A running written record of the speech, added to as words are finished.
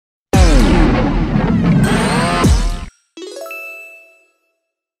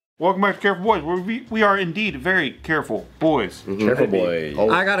Welcome back to Careful Boys, where we are indeed very careful boys. Careful boys. Oh.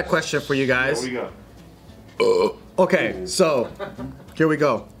 I got a question for you guys. What do you got? Okay, so here we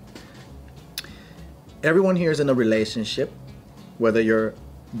go. Everyone here is in a relationship, whether you're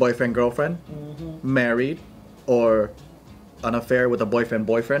boyfriend, girlfriend, married, or an affair with a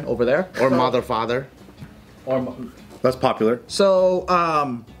boyfriend over there, Or mother, father. or That's popular.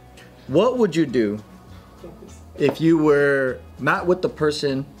 so. What would you do if you were not with the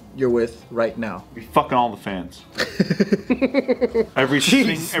person you're with right now? Be fucking all the fans. every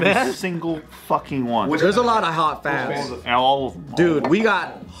single fucking one. There's a lot of hot fans. All of them. Dude, we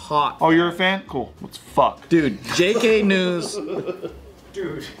got hot. Oh, you're a fan? Cool. Let's fuck. Dude, JK News.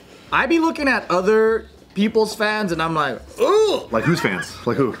 Dude. I be looking at other people's fans and I'm like, ooh. Like whose fans?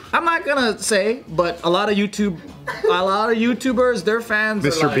 Like who? I'm not gonna say, but a lot of YouTubers, their fans are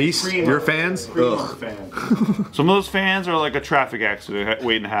Mr. like, Beast, your fans? Ugh. Fans. Some of those fans are like a traffic accident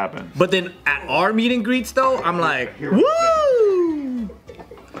waiting to happen. But then at our meet and greets though, I'm like, woo!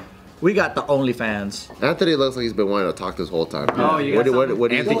 We got the OnlyFans. Anthony looks like he's been wanting to talk this whole time. Oh, you got what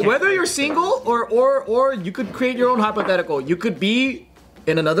do you think? Whether you're single or you could create your own hypothetical. You could be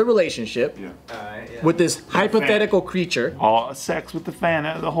in another relationship with this hypothetical creature. All sex with the fan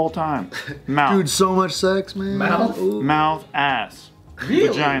the whole time. Mouth. Dude, so much sex, man. Mouth, ass.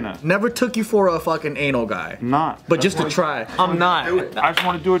 Vagina. Never took you for a fucking anal guy. Not. But just to try. I'm not. I just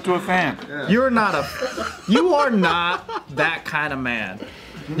want to do it to a fan. You are not that kind of man.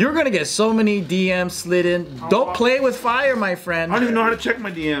 You're gonna get so many DMs slid in. Don't play with fire, my friend. I don't even know how to check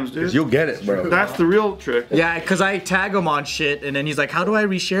my DMs, dude. You'll get it, bro. That's the real trick. Yeah, because I tag him on shit, and then he's like, how do I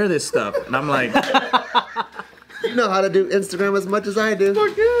reshare this stuff? And I'm like, You know how to do Instagram as much as I do.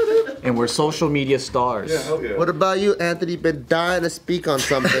 and we're social media stars. What about you, Anthony? Been dying to speak on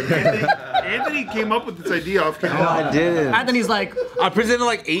something. Anthony came up with this idea off camera. I didn't. Anthony's like, I presented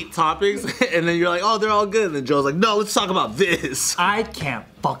like 8 topics, and then you're like, oh, they're all good. And then Joe's like, no, let's talk about this. I can't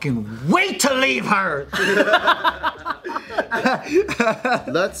fucking wait to leave her.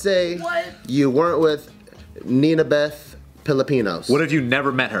 Let's say you weren't with Nina Beth Filipinos. What if you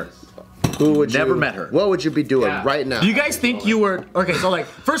never met her? Who would Never you, met her. What would you be doing right now? Do you guys think you were, okay, so like,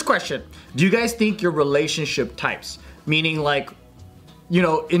 first question, do you guys think your relationship types, meaning like, you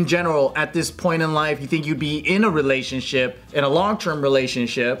know, in general, at this point in life, you think you'd be in a relationship, in a long-term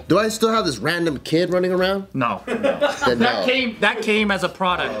relationship? Do I still have this random kid running around? No. Then no. That came as a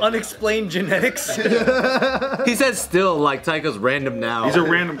product. Unexplained genetics. He said still, like Tycho's random now. He's a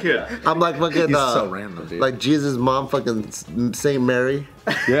random kid. I'm like fucking He's so random, dude. like Jesus' mom, fucking Saint Mary.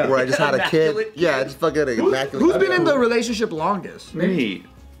 Yeah. Where I just had a kid. Immaculate Yeah, I just fucking immaculate. Who's been in the relationship longest? Me.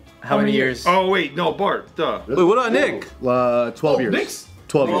 How many years? Oh, wait. No, Bart. Duh. Wait, what about Nick? 12 years. Nick's-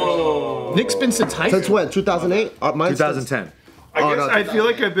 12 years. Nick's been since high school. Since when? 2008? Mine's 2010. I guess no, I feel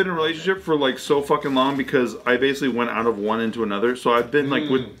like I've been in a relationship for like so fucking long because I basically went out of one into another. So I've been like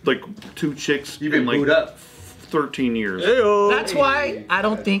with like 2 chicks in like 13 years. That's why I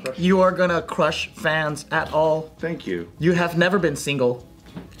don't think you are gonna crush fans at all. Thank you. You have never been single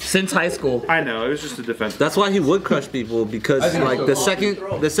since high school. I know, it was just a defense. That's why he would crush people, because like the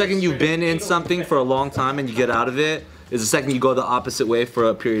second you've been in something for a long time and you get out of it is the second you go the opposite way for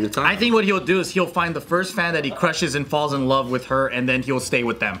a period of time. I think what he'll do is he'll find the first fan that he crushes and falls in love with her, and then he'll stay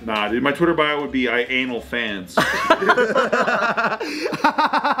with them. Nah, dude, my Twitter bio would be I anal fans. I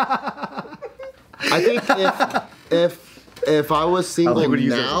think if I was single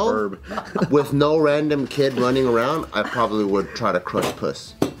now with no random kid running around, I probably would try to crush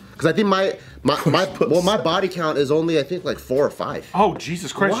puss. Because I think my body count is only I think like 4 or 5. Oh,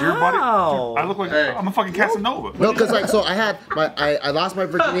 Jesus Christ, your body. Dude, I look like I'm a fucking Casanova. No, because like so I had I lost my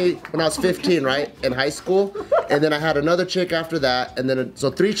virginity when I was 15, right, in high school, and then I had another chick after that, and then so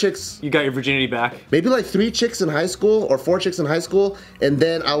 3 chicks. You got your virginity back. Maybe like 3 chicks in high school or 4 chicks in high school, and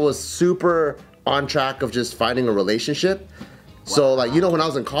then I was super on track of just finding a relationship. So like, you know, when I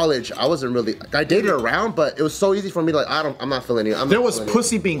was in college, I wasn't really, I dated around, but it was so easy for me to like, I'm not feeling you. There was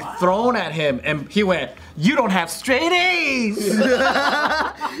pussy being thrown at him, and he went, "You don't have straight A's."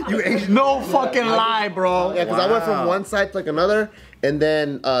 You ain't no fucking lie, bro. Yeah, because I went from one side to like another, and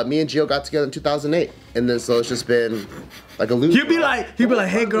then me and Gio got together in 2008, and then so it's just been like a loop. He'd be like,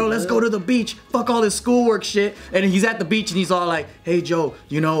 "Hey girl, let's go to the beach. Fuck all this schoolwork shit." And he's at the beach and he's all like, "Hey Joe,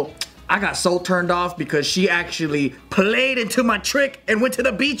 you know, I got so turned off because she actually played into my trick and went to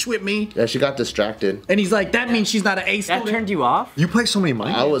the beach with me." Yeah, she got distracted. And he's like, "That means she's not an A That student." turned you off? You play so many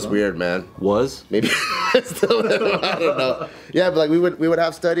mind I games, was huh? weird, man. Was? Maybe still, I don't know. Yeah, but like we would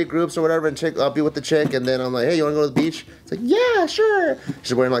have study groups or whatever, and I'll be with the chick, and then I'm like, "Hey, you wanna go to the beach?" It's like, "Yeah, sure."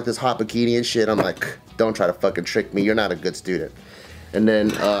 She's wearing like this hot bikini and shit. I'm like, "Don't try to fucking trick me. You're not a good student." And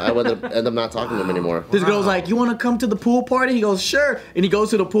then I end up not talking to him anymore. This girl's like, you want to come to the pool party? He goes, sure. And he goes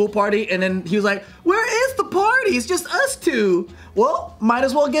to the pool party, and then he was like, where is the party? It's just us two. Well, might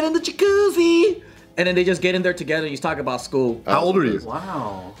as well get in the jacuzzi. And then they just get in there together. He's talking about school. How old are you?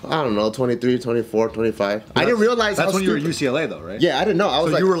 Wow. I don't know, 23, 24, 25. I didn't realize That's how when you were at stupid- UCLA, though, right? Yeah, I didn't know. I was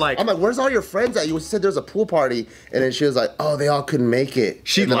So like, you were like- I'm like, where's all your friends at? You said there's a pool party, and then she was like, oh, they all couldn't make it.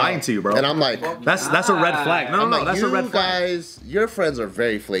 She And then lying to you, bro. And I'm like, That's a red flag. No, I'm like, that's you a red flag. guys, your friends are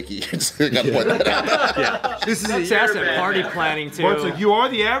very flaky. You just gotta point that out. This is That's asset party planning too. Bart's like, you are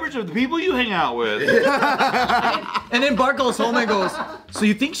the average of the people you hang out with. And then Bart goes home and goes, so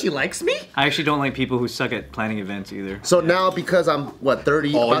you think she likes me? I actually don't like people who suck at planning events either. So now because I'm what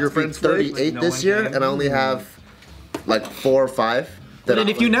 30, All about your to be friends flake? 38 No this one year, can. and I only have like 4 or 5. That And I'm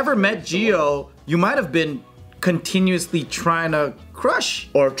if you like- never met Gio, you might have been continuously trying to crush.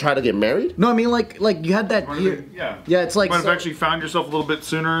 or try to get married. No, I mean like you had that year. Yeah. Yeah, it's like Might have actually found yourself a little bit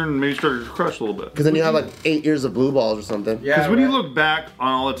sooner and maybe started to crush a little bit. Because then you have like 8 years of blue balls or something. Because when you look back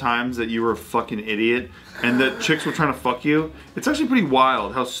on all the times that you were a fucking idiot and that chicks were trying to fuck you, it's actually pretty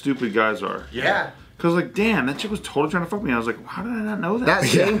wild how stupid guys are. Yeah. Because like, damn, that chick was totally trying to fuck me. I was like, how did I not know that? That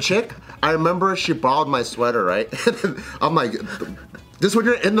same chick, I remember she borrowed my sweater, right? I'm like, just when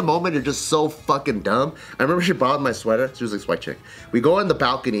you're in the moment, you're just so fucking dumb. I remember she borrowed my sweater. She was like, white chick. We go on the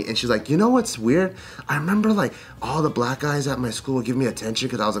balcony and she's like, you know what's weird? I remember like all the black guys at my school would give me attention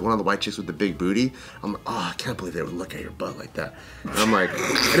because I was like one of the white chicks with the big booty. I'm like, oh, I can't believe they would look at your butt like that. And I'm like,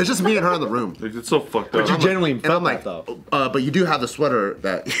 and it's just me and her in the room. Like, it's so fucked up. You genuinely And felt I'm like, that, though. but you do have the sweater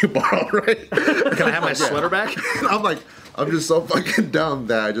that you borrowed, right? Can I have my sweater back? And I'm like, I'm just so fucking dumb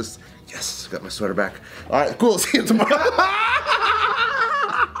that I just, yes, got my sweater back. All right, cool, see you tomorrow.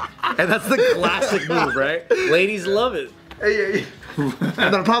 And that's the classic move, right? Ladies love it. And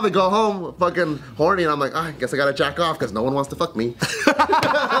then I'll probably go home fucking horny and I'm like, I guess I gotta jack off because no one wants to fuck me.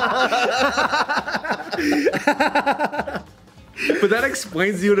 But that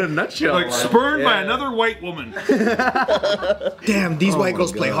explains you in a nutshell. Like spurned by another white woman. damn, these white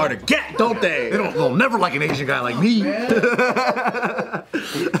girls play hard to get, don't they? They'll never like an Asian guy like me. You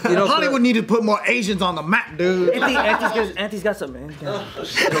know, Hollywood need to put more Asians on the map, dude. Auntie's got something, man. Come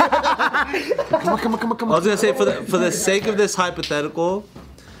on. I was gonna say for the sake of this hypothetical,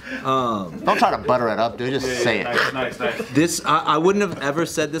 Don't try to butter it up, dude. Just say it. Nice. this I wouldn't have ever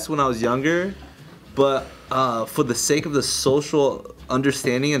said this when I was younger, but for the sake of the social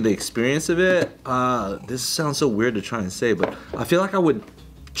understanding and the experience of it, this sounds so weird to try and say, but I feel like I would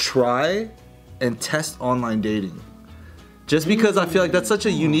try and test online dating. Just because I feel like that's such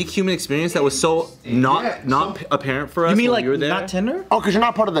a unique human experience that was so not apparent for us You mean when like we were there. not Tinder? Oh, because you're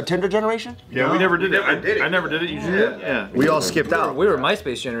not part of the Tinder generation? Yeah, we never did it. I never did it. You did it? Yeah. We all skipped out. We were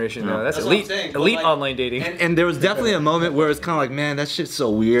MySpace generation though. That's That's what I'm elite, saying, but elite like- online dating. And there was definitely a moment where it's kind of like, man, that shit's so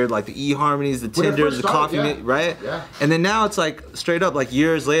weird. Like the eHarmonies, the it Tinders, first the started, Coffee yeah. Mate, right? Yeah. And then now it's like straight up, like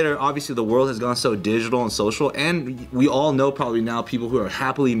years later, obviously the world has gone so digital and social, and we all know probably now people who are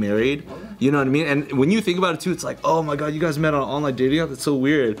happily married. You know what I mean? And when you think about it too, it's like, oh my god, you guys met on an online dating app? That's so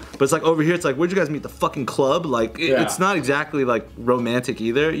weird. But it's like over here, it's like, where'd you guys meet? The fucking club? Like, it's not exactly like romantic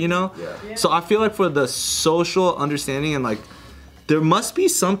either, you know? Yeah. So I feel like for the social understanding and like, there must be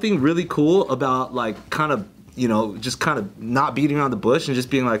something really cool about like kind of, you know, just kind of not beating around the bush and just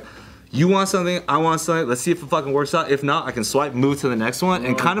being like, you want something, I want something, let's see if it fucking works out. If not, I can swipe, move to the next one,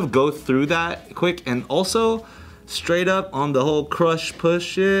 and kind of go through that quick. And also, straight up on the whole crush push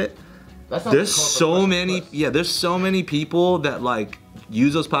shit, there's so many people that like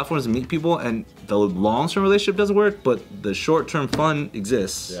use those platforms to meet people, and the long-term relationship doesn't work, but the short-term fun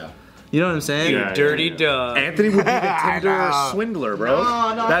exists. Yeah. You know what I'm saying? Yeah. Dirty dog. Anthony would be the Tinder swindler, bro.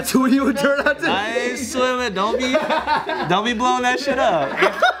 That's who he would turn out to be. Nice swimming. Don't be blowing that shit up.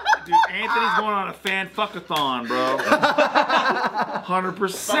 Dude, Anthony's going on a fan fuckathon, bro.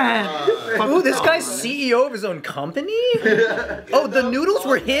 100%. Ooh, this guy's CEO of his own company? Oh, the noodles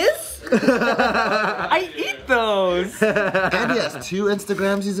were his? I eat those. And he has 2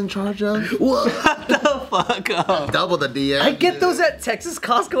 Instagrams he's in charge of. Fuck up. Double the DM. I get those at Texas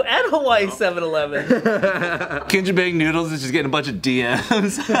Costco and Hawaii 7-Eleven. Kinder Bang Noodles is just getting a bunch of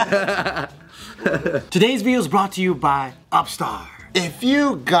DMs. Today's video is brought to you by Upstart. If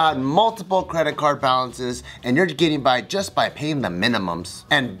you got multiple credit card balances and you're getting by just by paying the minimums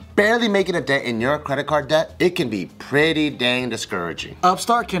and barely making a dent in your credit card debt, it can be pretty dang discouraging.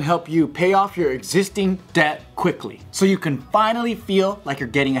 Upstart can help you pay off your existing debt quickly, so you can finally feel like you're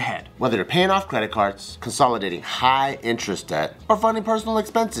getting ahead. Whether you're paying off credit cards, consolidating high interest debt, or funding personal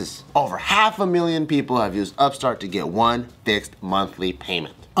expenses, over 500,000 people have used Upstart to get one fixed monthly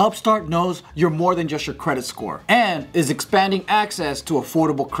payment. Upstart knows you're more than just your credit score and is expanding access to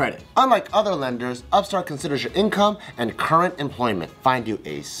affordable credit. Unlike other lenders, Upstart considers your income and current employment. Find you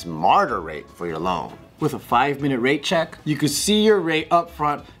a smarter rate for your loan. With a 5-minute rate check, you could see your rate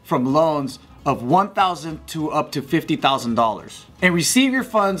upfront from loans of $1,000 to up to $50,000 and receive your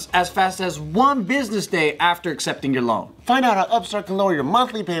funds as fast as 1 business day after accepting your loan. Find out how Upstart can lower your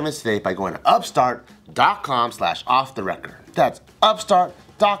monthly payments today by going to upstart.com/offtherecord. That's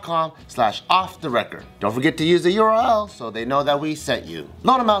upstart.com/offtherecord. Don't forget to use the URL so they know that we sent you.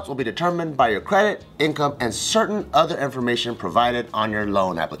 Loan amounts will be determined by your credit, income, and certain other information provided on your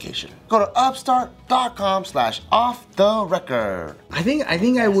loan application. Go to upstart.com/offtherecord. I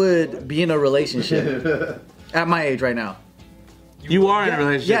think I would be in a relationship at my age right now. You are in a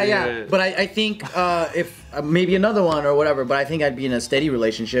relationship. Yeah. But I think if maybe another one or whatever, but I think I'd be in a steady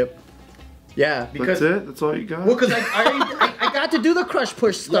relationship. Yeah, because That's it? That's all you got? well, because I got to do the crush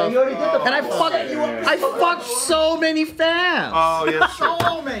push stuff, and I fucked so many fans. Oh, yeah, sure.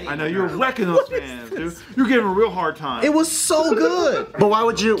 So many. I know, you're wrecking those fans, dude. You're giving them a real hard time. It was so good. But why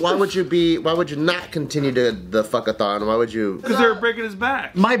would you not continue the fuckathon? Why would you? Because they were breaking his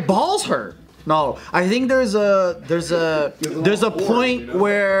back. My balls hurt. No, I think there's a point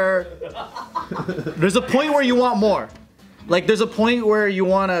where you want more. Like there's a point where you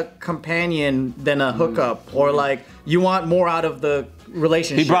want a companion than a hookup, or like you want more out of the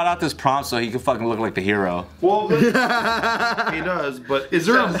relationship. He brought out this prompt so he could fucking look like the hero. Well, he does. But is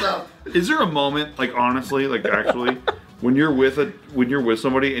there a moment, like honestly, like actually, when you're with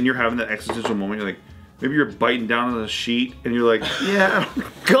somebody and you're having that existential moment, you're like, maybe you're biting down on a sheet and you're like, yeah.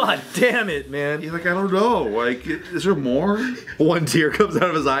 God damn it, man. You're like, I don't know. Like, is there more? One tear comes out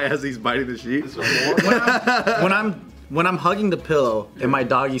of his eye as he's biting the sheet. Is there more? When I'm hugging the pillow in my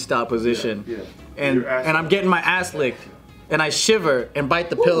doggy style position, and I'm getting my ass licked, and I shiver and bite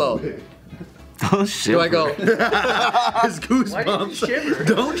the pillow. Don't shiver. Do I go? His goosebumps. Why did you shiver?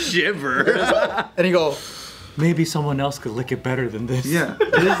 Don't shiver. And he go, maybe someone else could lick it better than this. Yeah.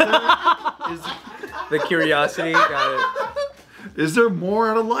 The curiosity, got it. Is there more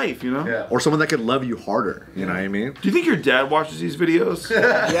out of life, you know? Yeah. Or someone that could love you harder. You know what I mean? Do you think your dad watches these videos?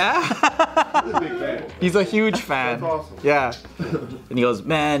 Yeah. He's a huge fan. That's awesome. Yeah. And he goes,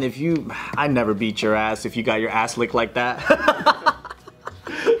 man, I never beat your ass if you got your ass licked like that.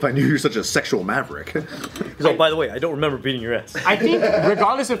 If I knew you were such a sexual maverick. He's like, by the way, I don't remember beating your ass. I think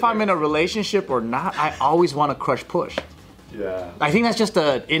regardless if I'm in a relationship or not, I always want to crush push. Yeah. I think that's just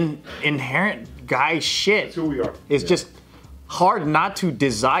a inherent guy shit. That's who we are. It's just hard not to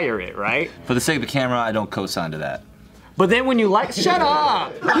desire it, right? For the sake of the camera, I don't co-sign to that. But then when you like, shut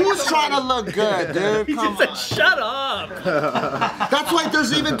up! Who's trying to look good, dude? He just said, shut up! That's why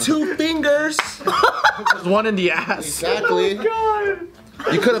there's even 2 fingers. There's one in the ass. Exactly.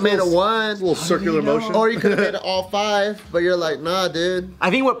 You could have made it 1. Little circular motion. Or you could have made it all 5, but you're like, nah, dude. I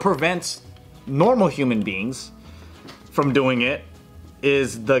think what prevents normal human beings from doing it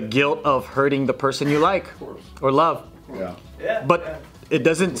is the guilt of hurting the person you like or love. Yeah. But it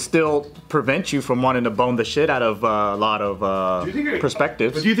doesn't still prevent you from wanting to bone the shit out of a lot of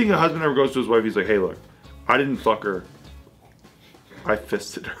perspectives. But do you think a husband ever goes to his wife, he's like, hey, look, I didn't fuck her. I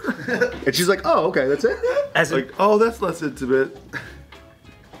fisted her. And she's like, oh, okay, that's it? As Like, oh, that's less intimate.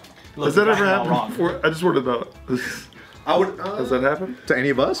 Has that ever happened before? I just wanted to know. I would. Has that happened? To any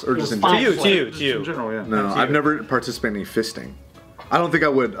of us? Or just in to general? you. Just in general, yeah. No, I've never participated in fisting. I don't think I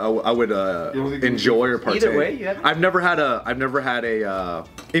would. I would enjoy or partake. Either way, you have- I've never had a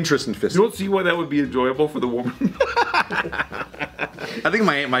interest in fisting. You don't see why that would be enjoyable for the woman? I think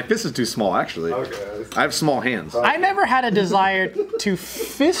my fist is too small. Actually, I have small hands. I never had a desire to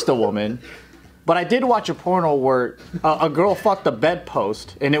fist a woman, but I did watch a porno where a girl fucked a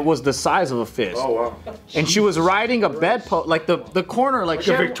bedpost and it was the size of a fist. Oh, wow. And she was riding a bedpost, like the corner, like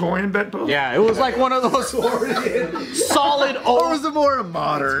A Victorian bedpost? Yeah, it was like one of those solid Or old. was it more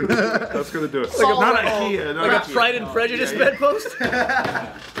modern? That's gonna do it. Solid Not old- IKEA. Not Like a IKEA. Pride and Prejudice bedpost?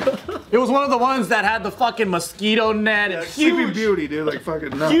 It was one of the ones that had the fucking mosquito net and Sleeping huge, Beauty, dude. Like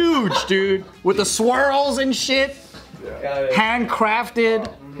fucking no. huge, dude, with the swirls and shit. Handcrafted,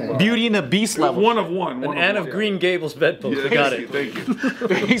 Beauty and the Beast level, One of one. An Anne of Green Gables bedpost. Yeah, I got it. Thank you.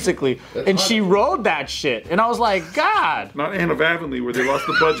 basically. And she rode that shit, and I was like, God. Not Anne of Avonlea where they lost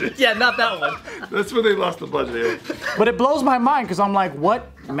the budget. Yeah, not that one. That's where they lost the budget. But it blows my mind because I'm like,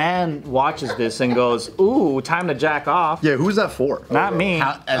 what man watches this and goes, "Ooh, time to jack off"? Yeah, who's that for? Not me.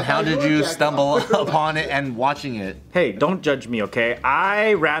 How did you stumble upon it and watching it? Hey, don't judge me, okay?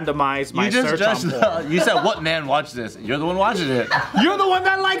 I randomized my You just search on judged. porn. You said, "What man watched this?" You're the one watching it. You're the one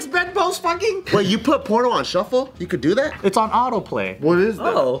that likes bedpost fucking. Wait, you put porno on shuffle? You could do that? It's on autoplay. What is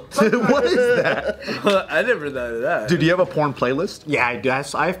that? Oh, What is that? I never thought of that. Dude, do you have a porn playlist? Yeah, I do.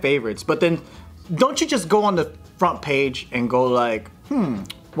 I have favorites, but then don't you just go on the front page and go like,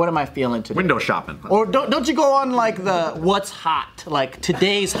 what am I feeling today? Window shopping. Or don't you go on like the what's hot, like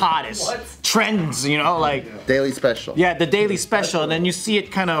today's hottest trends, you know, like Daily special. yeah, the daily special, and then you see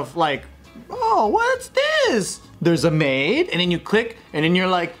it kind of like, oh, what's this? There's a maid, and then you click, and then you're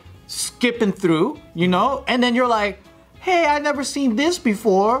like skipping through, you know, and then you're like, hey, I've never seen this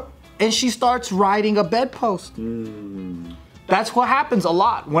before, and she starts writing a bedpost. That's what happens a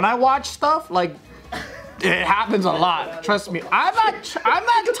lot when I watch stuff like. It happens a lot. Trust me. I'm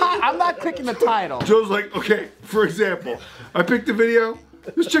not clicking the title. Joe's like, okay, for example, I picked a video.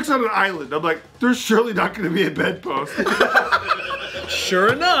 This chick's on an island. I'm like, there's surely not going to be a bedpost.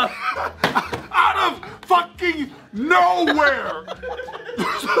 Sure enough. Out of fucking nowhere.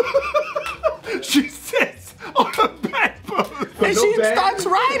 She sits on a bedpost. And she starts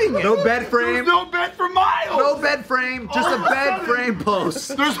writing it. No bed There's frame. no bed for miles. No bed frame. Just All a of a bed sudden- frame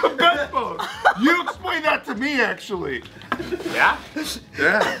post. There's a bedpost. You explain that to me, actually. Yeah.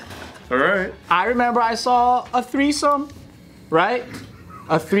 Yeah. All right. I remember I saw a threesome, right?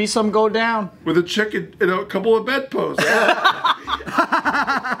 A threesome go down. With a chick and a couple of bedposts.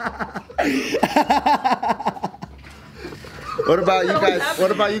 What about you guys?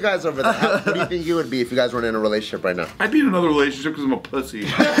 What about you guys over there? What do you think you would be if you guys weren't in a relationship right now? I'd be in another relationship because I'm a pussy.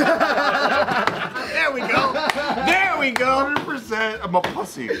 There we go. There we go. 100% I'm a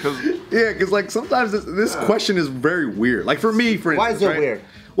pussy. Because Yeah, because like sometimes this question is very weird. Like for me, for Why instance, is it right? weird?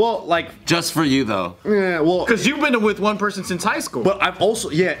 Well, like, Just for you though. yeah, well, Because you've been with one person since high school. but I've also,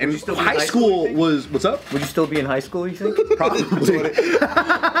 yeah, and still be in high high school, school you think? was, what's up? Would you still be in high school, you think? Probably.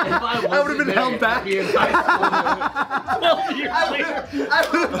 I would have been held back.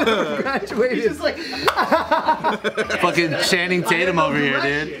 Graduated. Fucking Channing Tatum over here,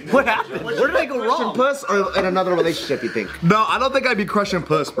 dude. What happened? Where did I go wrong? Puss or in another relationship? You think? No, I don't think I'd be crushing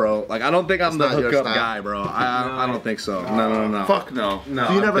puss, bro. Like, I don't think I'm the not your hookup style. guy, bro. I don't think so. No. fuck no. No.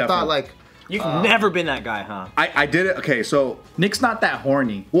 So you never definitely. thought like, You've never been that guy, huh? I did it. Okay, so, Nick's not that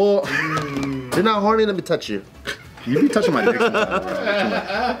horny. well, you're not horny? Let me touch you. you be touching my dick sometimes,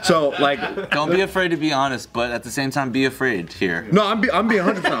 bro. So, like, Don't be afraid to be honest, but at the same time, be afraid here. no, I'm being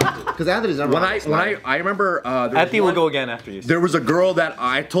 100%. Because Anthony's never. When honest, I remember, there was Anthony will one- go again after you. There was a girl that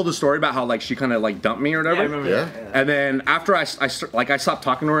I told the story about how like she kind of like dumped me or whatever. I remember Yeah. that. And then after I stopped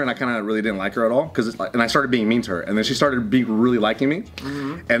talking to her and I kind of really didn't like her at all because and I started being mean to her and then she started really liking me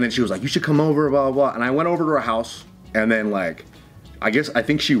and then she was like, you should come over, blah blah blah. And I went over to her house and then like I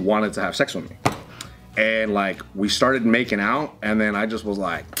think she wanted to have sex with me and like we started making out and then I just was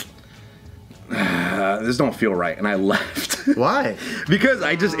like, this don't feel right and I left. Why? Because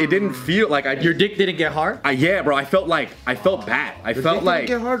it didn't feel like Your dick didn't get hard? yeah, bro. I felt bad. I felt Did like it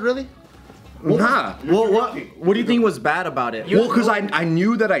get hard really? nah. Well, what do you think was bad about it? Well, because I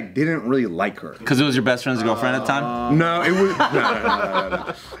knew that I didn't really like her. Because it was your best friend's girlfriend at the time? No, it was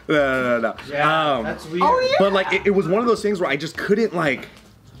no. That's weird. But like it was one of those things where I just couldn't like.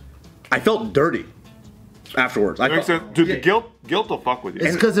 I felt dirty afterwards. I Makes felt, sense. Dude, the guilt will fuck with you.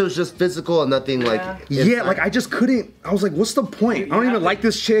 It's because it was just physical and nothing like. yeah, like I just couldn't. I was like, what's the point? I don't even like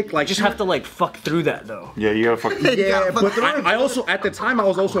this chick. Like, You just have to like fuck through that though. Yeah, you gotta fuck. yeah, but I also at the time I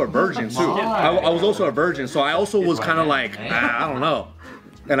was also a virgin too. I was also a virgin, so I also was kind of like I don't know,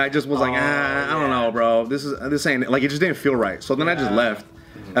 and I just was like I don't know, bro. This ain't like it just didn't feel right. So then I just left,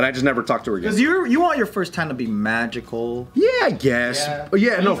 and I just never talked to her again. Because you want your first time to be magical. Yeah, I guess.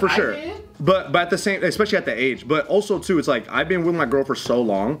 Yeah, no, for sure. But at the same, especially at the age, but also too, it's like I've been with my girl for so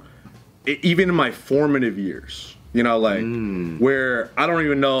long, even in my formative years, you know, like where I don't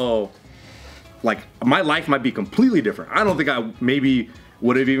even know, like my life might be completely different. I don't think I maybe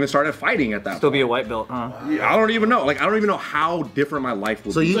would have even started fighting at that Still point. be a white belt, huh? I don't even know. Like I don't even know how different my life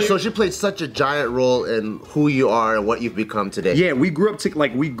would be. So she played such a giant role in who you are and what you've become today. Yeah, we grew up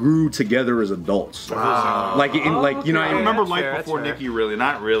we grew together as adults. Wow. Like you know, I remember That's life fair, that's before fair. Nikki, really.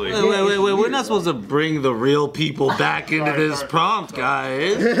 Not really. Wait, we're not supposed to bring the real people back into this prompt,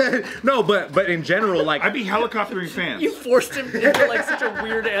 guys. no, but in general, like I'd be helicoptering fans. You forced him into like such a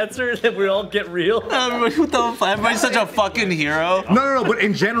weird answer that we all get real. Everybody, what the fuck? Everybody's such a fucking hero. No, but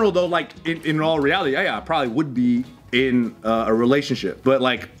in general though, like in all reality, yeah, I probably would be in a relationship. But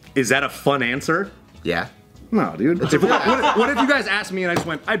like, is that a fun answer? Yeah. No, dude. What if you guys asked me and I just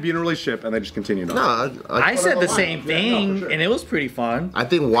went, I'd be in a relationship, and they just continued on? No, I said the same thing, and it was pretty fun. I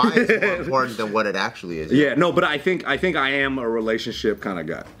think why is more important than what it actually is. Yeah, no, but I think I am a relationship kind of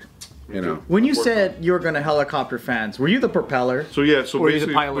guy. You know. When you said you were gonna helicopter fans, were you the propeller? So yeah, so Or you the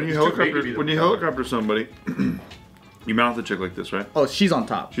basically, pilot? when you It's too big to helicopter, when you helicopter somebody, you mount the chick like this, right? Oh, she's on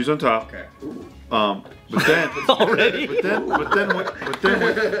top. She's on top. Okay. But then Already? but then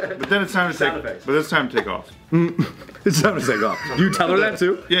it's time to take. But it's time to take off. It's time to take off. You tell her that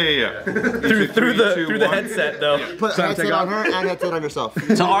too? Yeah. Through the headset though. Put Time to headset take on off. her and headset on yourself.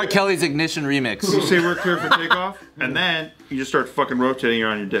 To R. Kelly's Ignition remix. You say we're clear for takeoff, and then you just start fucking rotating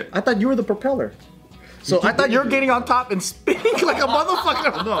around your dick. I thought you were the propeller. So I thought you were getting on top and spinning like a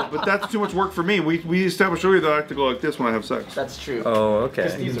motherfucker. No, but that's too much work for me. We established earlier that I have to go like this when I have sex. That's true. Oh,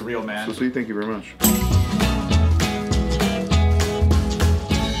 okay. He's a real man. So see, thank you very much.